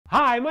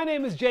Hi, my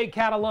name is Jay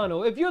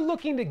Catalano. If you're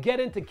looking to get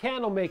into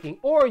candle making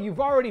or you've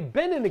already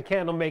been into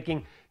candle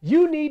making,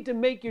 you need to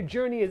make your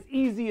journey as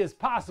easy as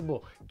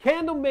possible.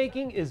 Candle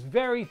making is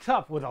very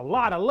tough with a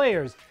lot of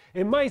layers.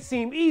 It might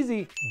seem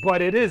easy,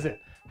 but it isn't.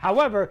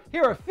 However,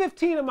 here are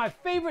 15 of my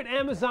favorite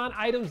Amazon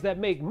items that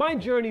make my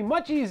journey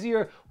much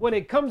easier when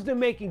it comes to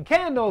making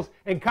candles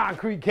and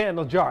concrete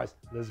candle jars.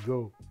 Let's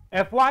go.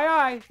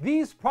 FYI,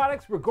 these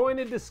products we're going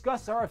to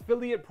discuss are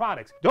affiliate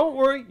products. Don't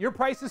worry, your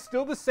price is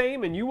still the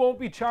same and you won't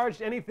be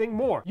charged anything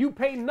more. You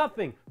pay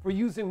nothing for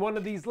using one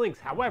of these links.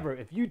 However,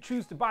 if you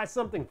choose to buy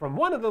something from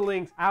one of the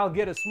links, I'll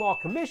get a small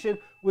commission,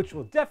 which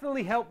will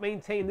definitely help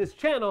maintain this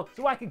channel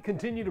so I can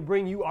continue to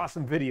bring you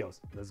awesome videos.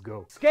 Let's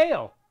go.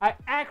 Scale. I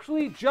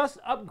actually just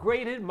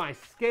upgraded my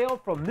scale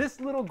from this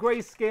little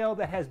gray scale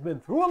that has been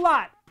through a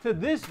lot to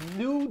this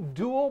new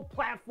dual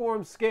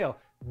platform scale.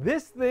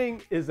 This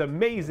thing is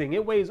amazing.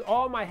 It weighs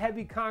all my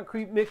heavy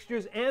concrete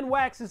mixtures and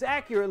waxes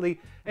accurately,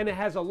 and it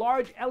has a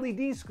large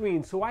LED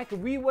screen so I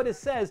can read what it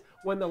says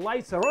when the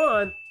lights are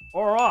on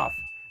or off.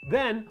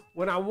 Then,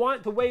 when I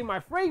want to weigh my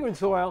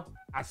fragrance oil,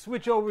 I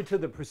switch over to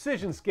the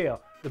precision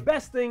scale. The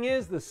best thing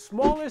is the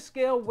smaller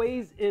scale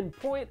weighs in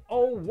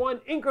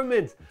 0.01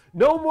 increments.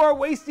 No more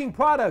wasting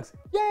products.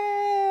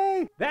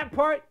 Yay! That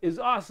part is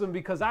awesome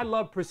because I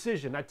love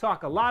precision. I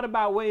talk a lot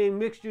about weighing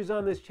mixtures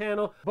on this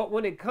channel, but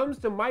when it comes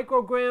to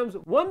micrograms,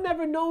 one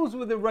never knows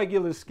with a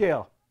regular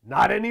scale.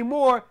 Not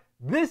anymore.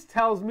 This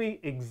tells me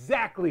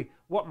exactly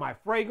what my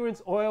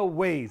fragrance oil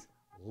weighs.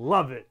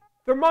 Love it.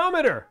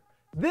 Thermometer.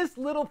 This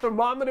little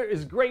thermometer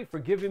is great for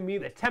giving me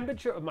the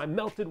temperature of my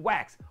melted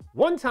wax.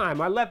 One time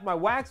I left my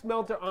wax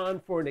melter on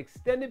for an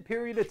extended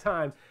period of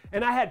time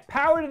and I had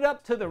powered it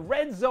up to the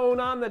red zone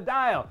on the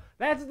dial.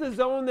 That's the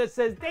zone that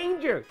says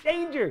danger,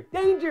 danger,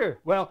 danger.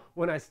 Well,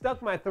 when I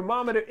stuck my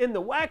thermometer in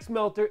the wax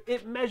melter,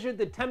 it measured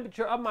the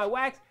temperature of my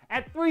wax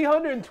at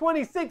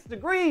 326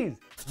 degrees.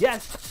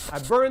 Yes, I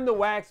burned the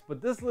wax,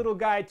 but this little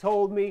guy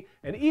told me,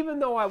 and even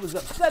though I was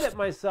upset at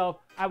myself,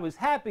 I was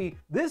happy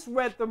this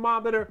red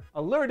thermometer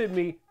alerted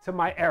me to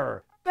my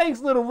error.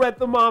 Thanks, little red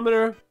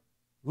thermometer.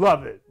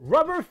 Love it.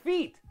 Rubber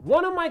feet.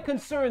 One of my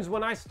concerns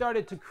when I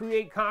started to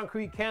create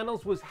concrete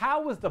candles was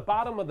how was the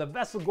bottom of the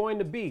vessel going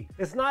to be?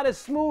 It's not as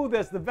smooth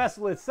as the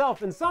vessel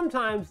itself, and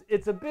sometimes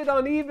it's a bit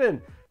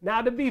uneven.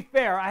 Now, to be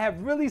fair, I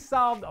have really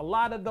solved a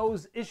lot of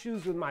those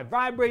issues with my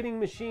vibrating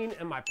machine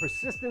and my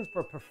persistence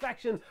for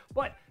perfection,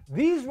 but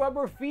these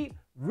rubber feet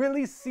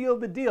really seal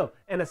the deal.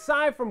 And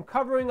aside from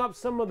covering up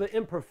some of the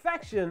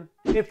imperfection,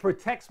 it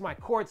protects my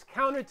quartz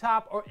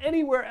countertop or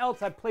anywhere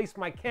else I place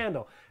my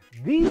candle.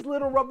 These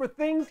little rubber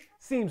things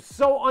seem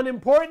so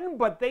unimportant,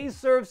 but they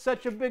serve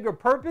such a bigger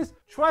purpose.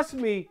 Trust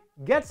me,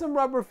 get some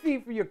rubber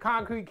feet for your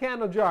concrete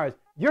candle jars.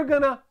 You're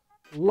gonna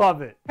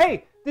love it.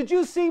 Hey, did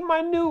you see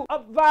my new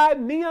Up Vibe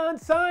neon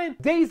sign?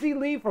 Daisy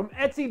Lee from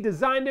Etsy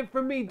designed it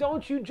for me.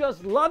 Don't you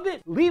just love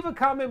it? Leave a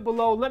comment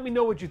below. Let me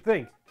know what you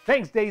think.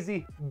 Thanks,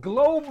 Daisy.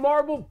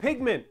 Globmarble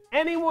Pigment.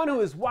 Anyone who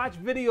has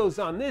watched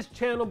videos on this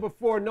channel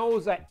before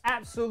knows I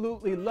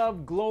absolutely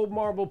love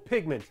Globmarble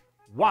Pigment.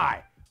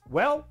 Why?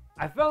 Well,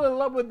 I fell in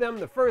love with them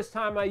the first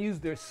time I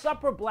used their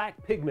Supper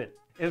Black pigment.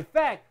 In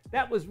fact,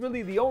 that was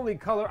really the only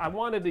color I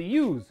wanted to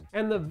use,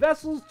 and the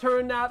vessels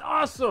turned out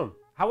awesome.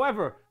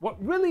 However,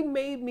 what really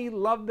made me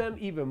love them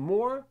even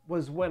more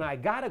was when I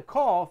got a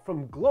call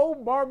from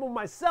Globmarble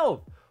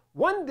myself.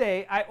 One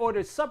day, I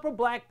ordered Supper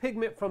Black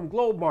pigment from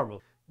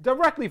Globmarble,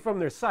 directly from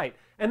their site,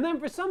 and then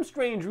for some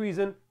strange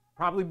reason,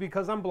 probably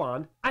because I'm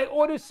blonde, I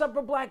ordered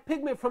Supper Black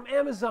pigment from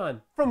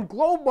Amazon, from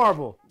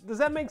Globmarble. Does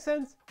that make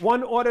sense?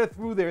 One order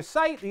through their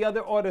site, the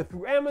other order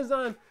through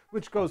Amazon,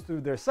 which goes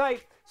through their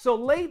site. So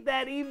late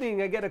that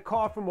evening, I get a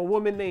call from a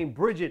woman named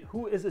Bridget,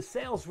 who is a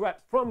sales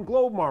rep from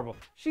Globmarble.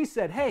 She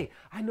said, hey,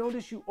 I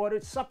noticed you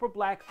ordered Supper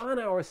Black on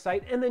our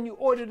site, and then you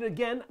ordered it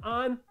again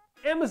on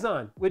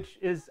Amazon, which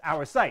is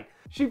our site.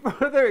 She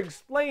further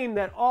explained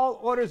that all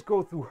orders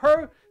go through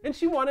her, and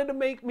she wanted to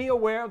make me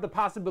aware of the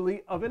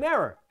possibility of an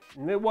error.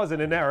 And it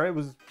wasn't an error, it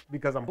was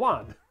because I'm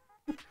blonde.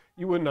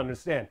 You wouldn't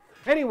understand.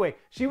 Anyway,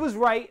 she was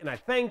right, and I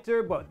thanked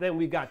her, but then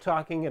we got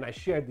talking, and I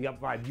shared the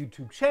Up Vibe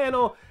YouTube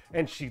channel,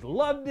 and she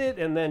loved it,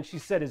 and then she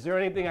said, is there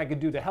anything I could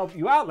do to help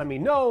you out? Let me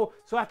know.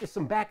 So after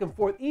some back and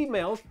forth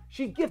emails,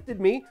 she gifted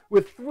me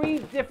with 3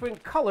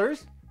 different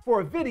colors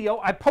for a video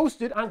I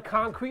posted on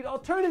Concrete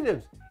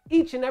Alternatives.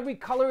 Each and every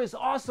color is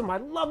awesome. I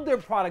love their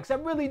products, I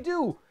really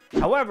do.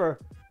 However,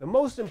 the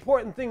most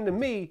important thing to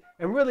me,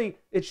 and really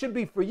it should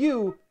be for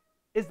you,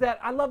 is that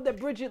I love that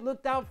Bridget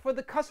looked out for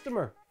the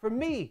customer, for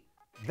me.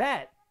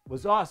 That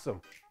was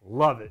awesome.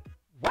 Love it.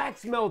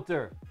 Wax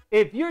melter.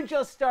 If you're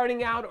just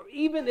starting out, or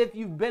even if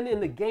you've been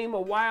in the game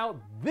a while,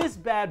 this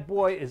bad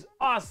boy is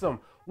awesome.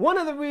 One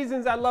of the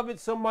reasons I love it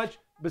so much,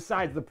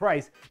 besides the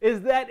price,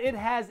 is that it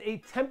has a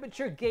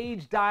temperature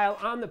gauge dial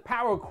on the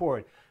power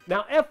cord.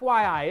 Now,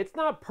 FYI, it's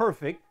not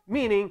perfect,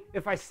 meaning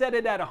if I set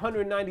it at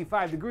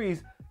 195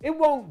 degrees, it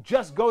won't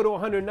just go to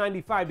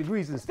 195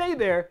 degrees and stay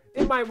there.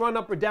 It might run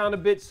up or down a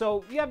bit,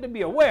 so you have to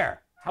be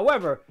aware.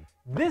 However,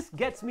 This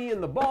gets me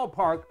in the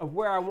ballpark of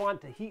where I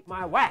want to heat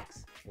my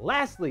wax.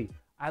 Lastly,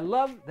 I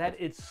love that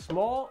it's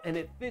small and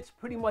it fits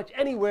pretty much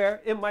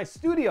anywhere in my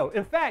studio.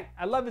 In fact,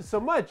 I love it so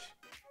much,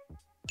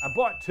 I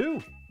bought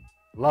two.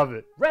 Love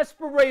it.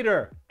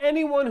 Respirator.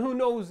 Anyone who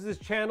knows this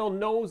channel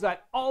knows I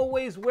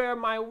always wear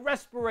my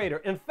respirator.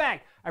 In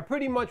fact, I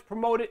pretty much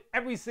promote it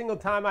every single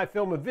time I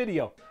film a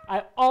video.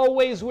 I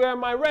always wear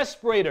my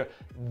respirator.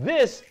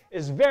 This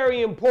is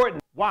very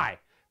important. Why?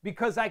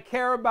 Because I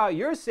care about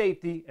your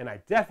safety, and I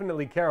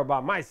definitely care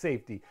about my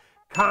safety.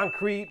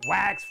 Concrete,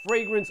 wax,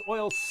 fragrance,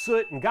 oil,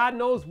 soot, and God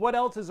knows what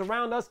else is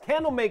around us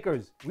candle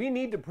makers. We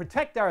need to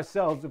protect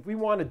ourselves if we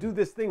want to do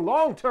this thing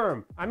long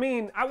term. I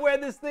mean, I wear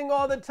this thing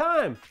all the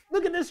time.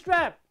 Look at this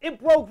strap.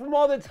 It broke from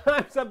all the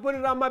times I put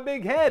it on my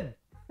big head.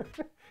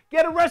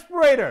 Get a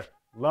respirator.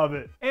 Love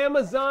it.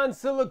 Amazon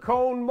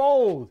silicone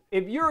mold.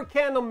 If you're a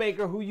candle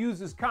maker who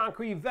uses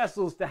concrete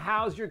vessels to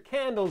house your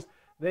candles,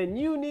 then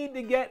you need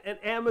to get an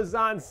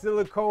Amazon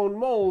silicone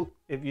mold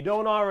if you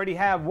don't already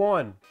have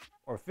one.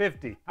 Or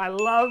 50. I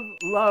love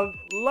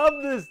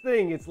this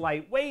thing. It's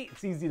lightweight,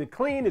 it's easy to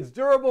clean, it's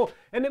durable,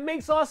 and it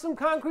makes awesome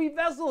concrete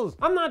vessels.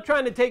 I'm not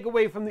trying to take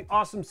away from the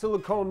awesome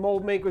silicone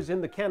mold makers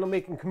in the candle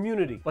making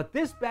community, but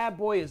this bad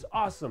boy is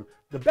awesome.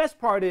 The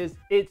best part is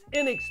it's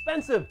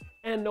inexpensive,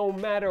 and no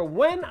matter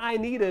when I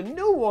need a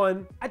new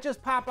one, I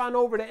just pop on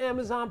over to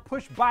Amazon,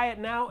 push buy it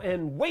now,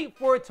 and wait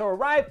for it to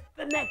arrive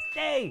the next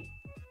day.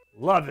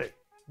 Love it.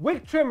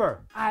 Wick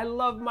Trimmer. I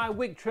love my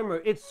Wick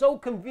Trimmer. It's so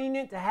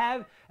convenient to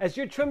have as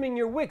you're trimming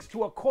your wicks to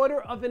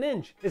 1/4 of an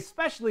inch,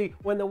 especially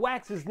when the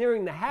wax is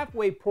nearing the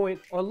halfway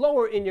point or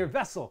lower in your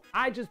vessel.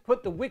 I just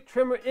put the Wick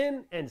Trimmer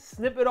in and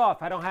snip it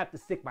off. I don't have to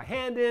stick my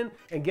hand in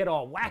and get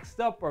all waxed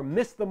up or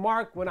miss the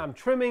mark when I'm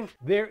trimming.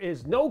 There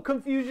is no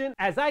confusion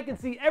as I can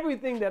see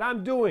everything that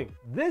I'm doing.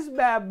 This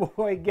bad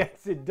boy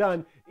gets it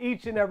done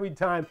each and every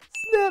time.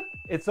 Snip,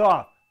 it's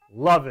off.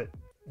 Love it.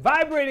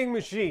 Vibrating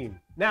machine.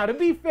 Now, to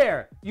be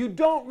fair, you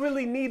don't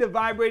really need a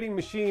vibrating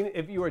machine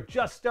if you are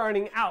just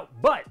starting out,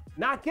 but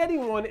not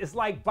getting one is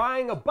like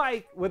buying a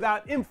bike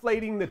without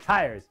inflating the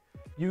tires.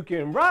 You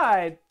can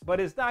ride, but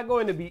it's not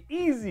going to be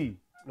easy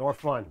nor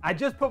fun. I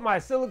just put my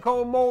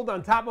silicone mold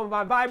on top of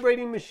my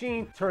vibrating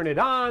machine, turn it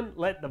on,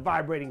 let the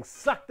vibrating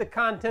suck the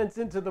contents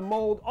into the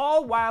mold,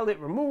 all while it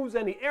removes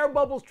any air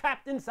bubbles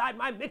trapped inside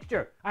my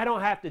mixture. I don't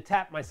have to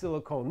tap my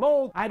silicone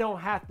mold, I don't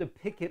have to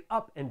pick it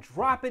up and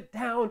drop it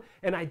down,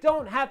 and I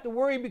don't have to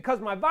worry because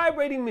my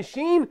vibrating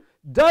machine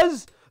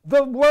does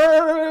the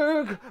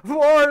work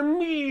for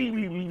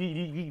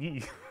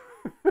me.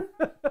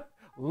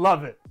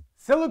 Love it.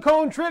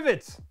 Silicone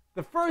Trivets.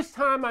 The first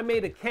time I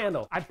made a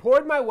candle, I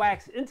poured my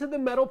wax into the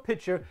metal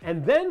pitcher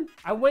and then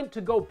I went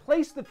to go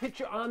place the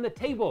pitcher on the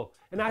table.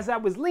 And as I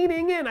was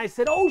leaning in, I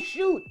said, oh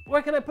shoot,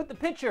 where can I put the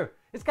pitcher?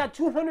 It's got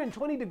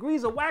 220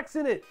 degrees of wax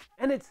in it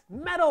and it's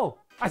metal.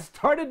 I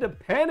started to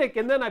panic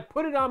and then I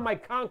put it on my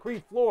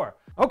concrete floor.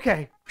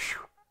 Okay,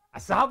 I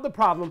solved the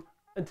problem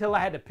until I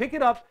had to pick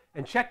it up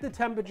and check the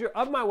temperature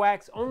of my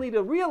wax, only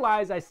to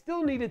realize I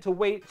still needed to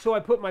wait, so I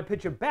put my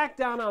pitcher back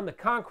down on the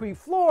concrete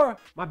floor.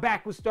 My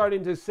back was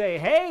starting to say,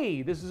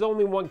 hey, this is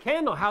only one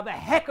candle. How the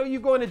heck are you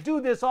going to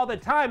do this all the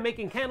time,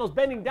 making candles,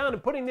 bending down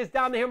and putting this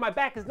down here? My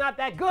back is not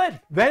that good.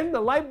 Then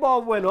the light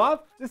bulb went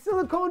off. The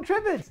silicone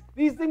trivets.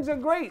 These things are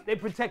great. They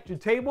protect your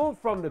table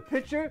from the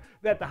pitcher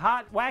that the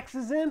hot wax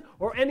is in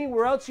or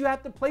anywhere else you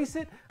have to place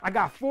it. I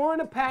got 4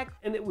 in a pack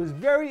and it was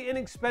very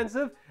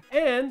inexpensive.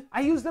 And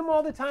I use them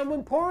all the time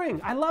when pouring.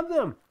 I love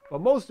them.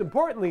 But most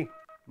importantly,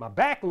 my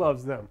back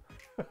loves them.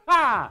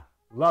 Ha!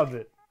 Love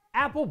it.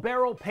 Apple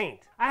barrel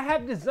paint. I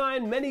have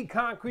designed many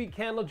concrete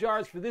candle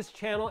jars for this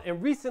channel, and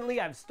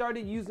recently I've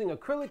started using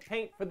acrylic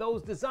paint for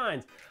those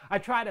designs. I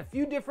tried a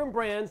few different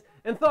brands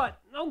and thought,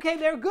 okay,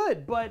 they're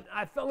good, but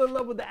I fell in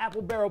love with the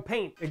apple barrel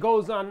paint. It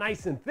goes on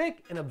nice and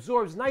thick and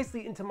absorbs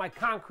nicely into my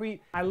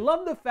concrete. I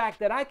love the fact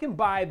that I can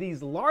buy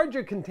these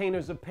larger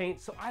containers of paint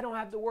so I don't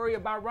have to worry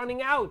about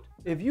running out.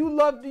 If you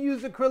love to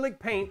use acrylic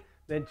paint,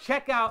 then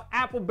check out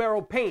apple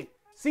barrel paint.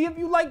 See if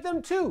you like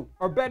them too,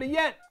 or better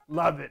yet,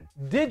 love it.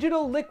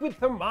 Digital liquid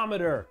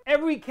thermometer.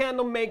 Every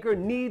candle maker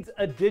needs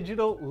a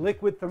digital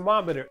liquid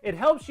thermometer. It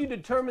helps you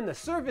determine the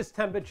service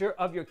temperature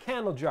of your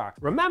candle jar.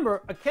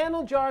 Remember, a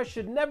candle jar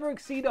should never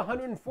exceed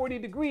 140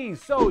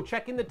 degrees, so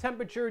checking the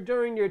temperature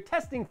during your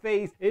testing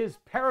phase is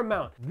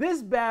paramount.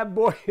 This bad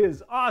boy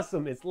is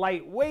awesome. It's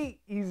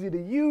lightweight, easy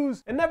to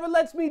use, and never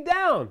lets me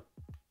down.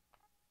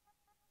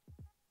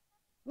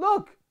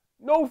 Look,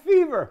 no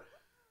fever.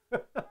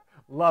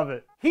 Love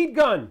it. Heat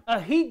gun. A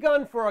heat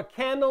gun for a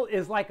candle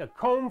is like a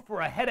comb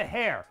for a head of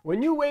hair.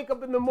 When you wake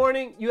up in the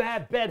morning, you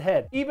have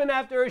bedhead. Even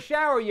after a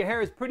shower, your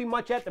hair is pretty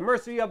much at the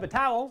mercy of a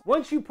towel.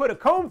 Once you put a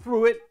comb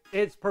through it,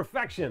 it's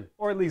perfection,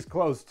 or at least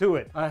close to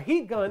it. A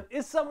heat gun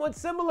is somewhat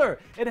similar.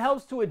 It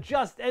helps to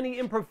adjust any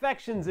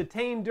imperfections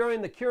attained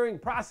during the curing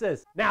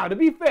process. Now, to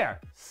be fair,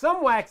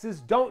 some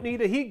waxes don't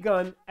need a heat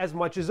gun as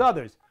much as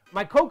others.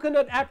 My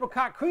coconut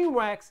apricot cream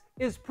wax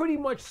is pretty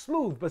much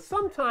smooth, but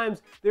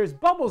sometimes there's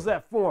bubbles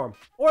that form,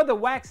 or the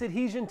wax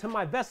adhesion to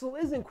my vessel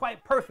isn't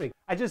quite perfect.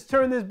 I just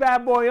turn this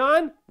bad boy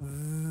on,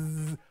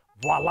 zzz,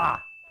 voila.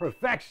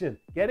 Perfection.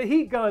 Get a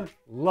heat gun.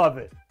 Love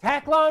it.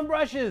 Taklon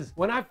brushes.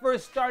 When I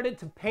first started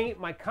to paint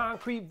my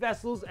concrete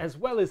vessels as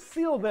well as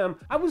seal them,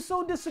 I was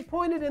so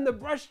disappointed in the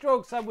brush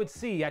strokes I would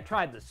see. I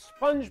tried the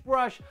sponge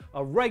brush,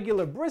 a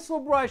regular bristle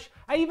brush.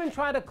 I even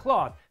tried a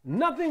cloth.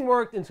 Nothing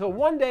worked until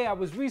one day I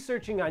was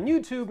researching on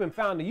YouTube and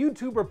found a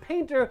YouTuber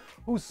painter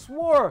who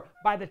swore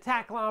by the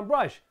Taklon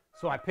brush.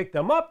 So I picked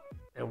them up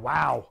and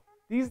wow.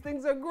 These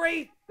things are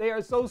great. They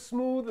are so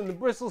smooth and the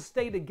bristles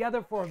stay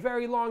together for a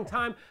very long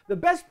time. The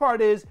best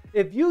part is,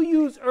 if you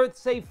use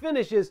earth-safe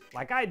finishes,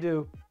 like I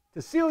do,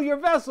 to seal your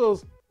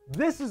vessels,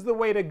 this is the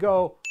way to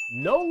go.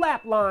 No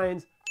lap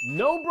lines,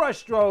 no brush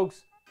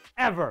strokes,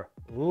 ever.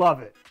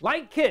 Love it.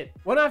 Light kit.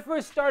 When I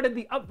first started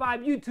the Up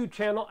Vibe YouTube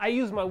channel, I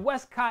used my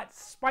Westcott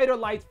spider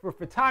lights for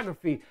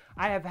photography.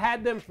 I have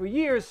had them for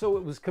years, so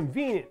it was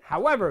convenient.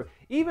 However,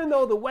 even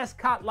though the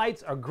Westcott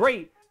lights are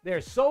great, they're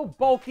so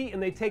bulky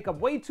and they take up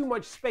way too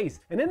much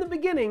space. And in the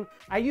beginning,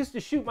 I used to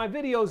shoot my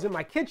videos in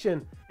my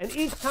kitchen, and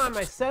each time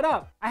I set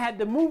up, I had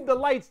to move the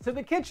lights to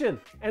the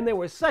kitchen, and they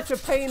were such a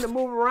pain to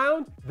move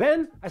around.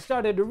 Then I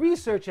started to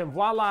research and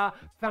voila,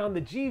 found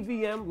the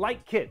GVM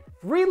light kit.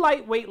 3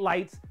 lightweight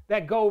lights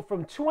that go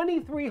from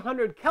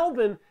 2300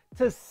 Kelvin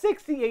to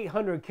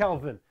 6800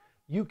 Kelvin.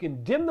 You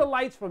can dim the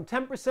lights from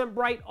 10%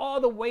 bright all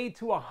the way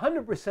to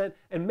 100%,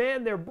 and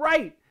man, they're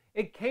bright.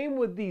 It came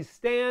with these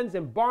stands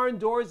and barn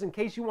doors in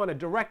case you want to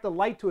direct the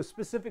light to a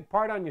specific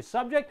part on your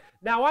subject.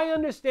 Now, I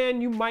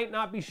understand you might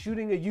not be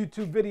shooting a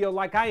YouTube video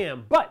like I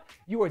am, but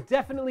you are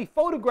definitely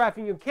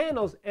photographing your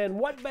candles, and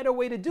what better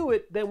way to do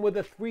it than with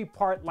a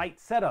 3-part light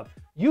setup.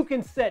 You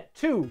can set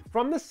 2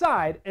 from the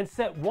side and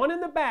set 1 in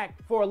the back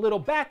for a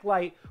little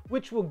backlight,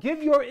 which will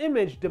give your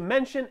image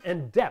dimension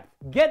and depth.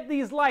 Get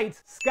these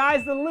lights,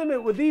 sky's the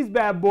limit with these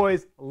bad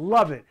boys.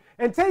 Love it.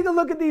 And take a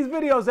look at these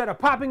videos that are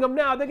popping up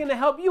now. They're gonna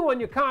help you on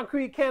your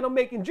concrete candle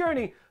making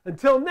journey.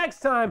 Until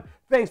next time,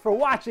 thanks for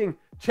watching.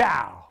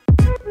 Ciao.